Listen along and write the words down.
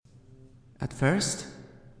At first,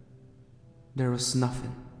 there was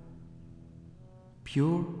nothing.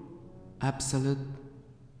 Pure, absolute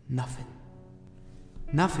nothing.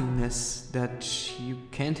 Nothingness that you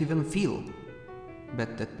can't even feel,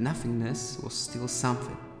 but that nothingness was still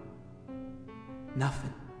something.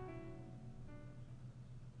 Nothing.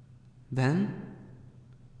 Then,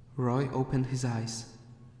 Roy opened his eyes.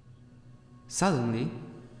 Suddenly,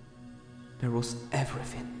 there was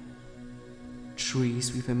everything.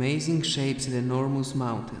 Trees with amazing shapes and enormous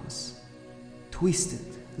mountains. Twisted,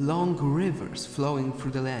 long rivers flowing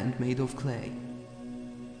through the land made of clay.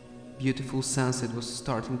 Beautiful sunset was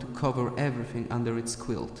starting to cover everything under its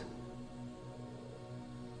quilt.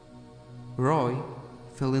 Roy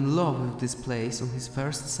fell in love with this place on his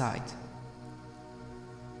first sight.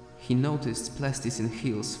 He noticed plasticine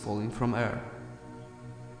hills falling from air.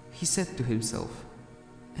 He said to himself,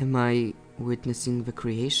 "Am I witnessing the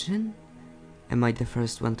creation? Am I the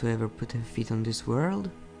first one to ever put a feet on this world?"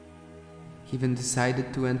 He then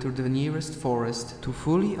decided to enter the nearest forest to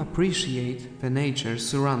fully appreciate the nature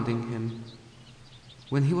surrounding him.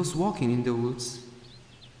 When he was walking in the woods,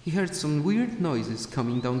 he heard some weird noises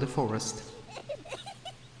coming down the forest.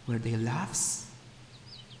 Were they laughs?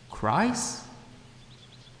 Cries?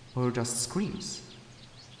 Or just screams?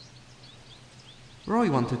 Roy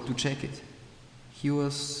wanted to check it. He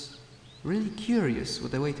was really curious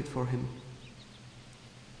what awaited for him.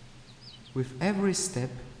 With every step,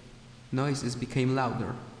 noises became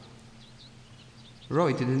louder.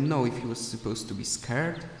 Roy didn't know if he was supposed to be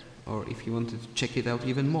scared or if he wanted to check it out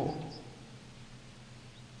even more.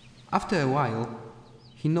 After a while,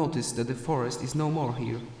 he noticed that the forest is no more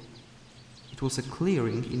here. It was a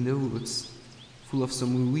clearing in the woods, full of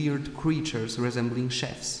some weird creatures resembling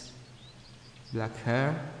chefs. Black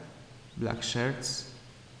hair, black shirts,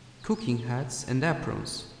 cooking hats and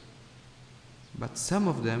aprons. But some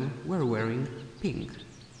of them were wearing pink.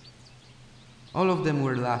 All of them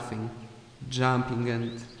were laughing, jumping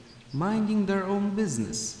and minding their own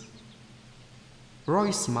business.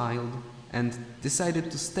 Roy smiled and decided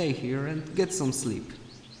to stay here and get some sleep.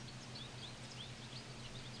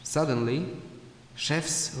 Suddenly,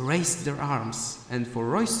 chefs raised their arms, and for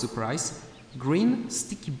Roy's surprise, green,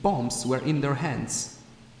 sticky bombs were in their hands.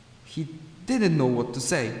 He didn't know what to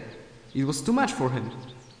say. It was too much for him.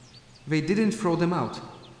 They didn't throw them out.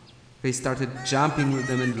 They started jumping with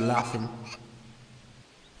them and laughing.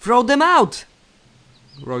 "Throw them out!"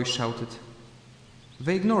 Roy shouted.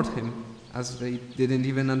 They ignored him, as they didn't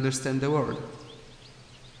even understand the word.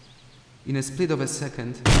 In a split of a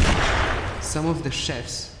second, some of the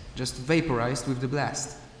chefs just vaporized with the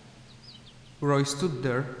blast. Roy stood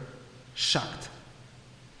there, shocked.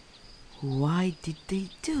 Why did they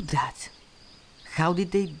do that? How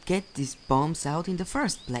did they get these bombs out in the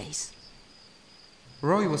first place?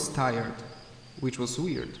 Roy was tired, which was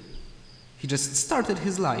weird. He just started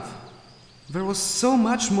his life. There was so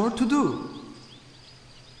much more to do.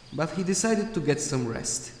 But he decided to get some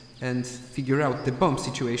rest and figure out the bomb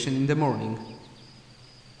situation in the morning.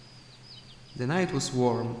 The night was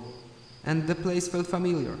warm, and the place felt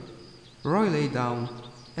familiar. Roy lay down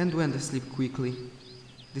and went asleep quickly,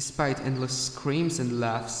 despite endless screams and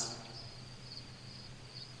laughs.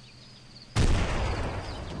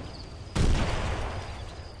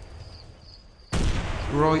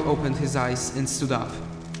 Roy opened his eyes and stood up.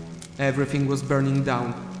 Everything was burning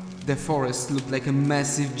down. The forest looked like a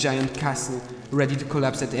massive giant castle, ready to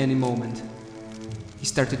collapse at any moment. He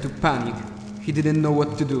started to panic. He didn't know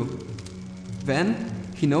what to do. Then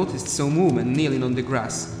he noticed some woman kneeling on the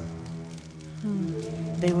grass.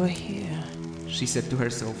 They were here. She said to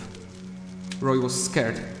herself. Roy was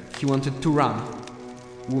scared. He wanted to run.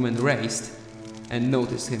 Woman raised and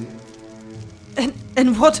noticed him.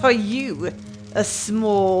 And what are you? A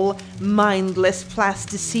small, mindless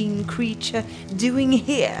plasticine creature doing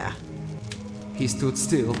here? He stood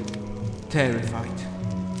still, terrified.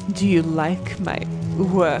 Do you like my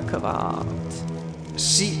work of art?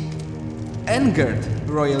 She angered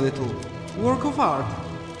Roy a little. Work of art.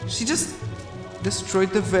 She just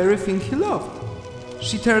destroyed the very thing he loved.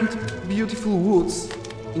 She turned beautiful woods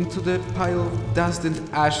into the pile of dust and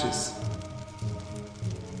ashes.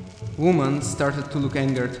 Woman started to look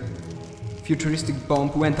angered. Futuristic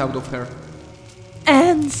bomb went out of her.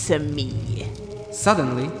 Answer me.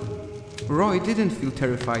 Suddenly, Roy didn't feel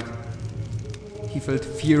terrified. He felt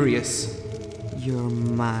furious. "You're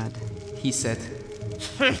mad," he said.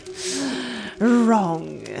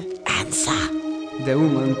 Wrong. Answer. The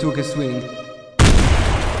woman took a swing.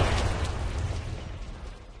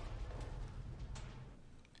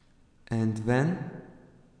 And then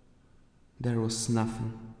there was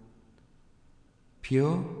nothing.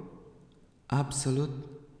 Pure, Absolute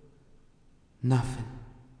nothing.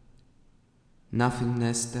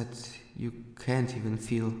 Nothingness that you can't even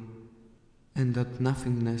feel. And that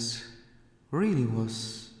nothingness really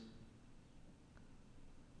was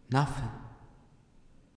nothing.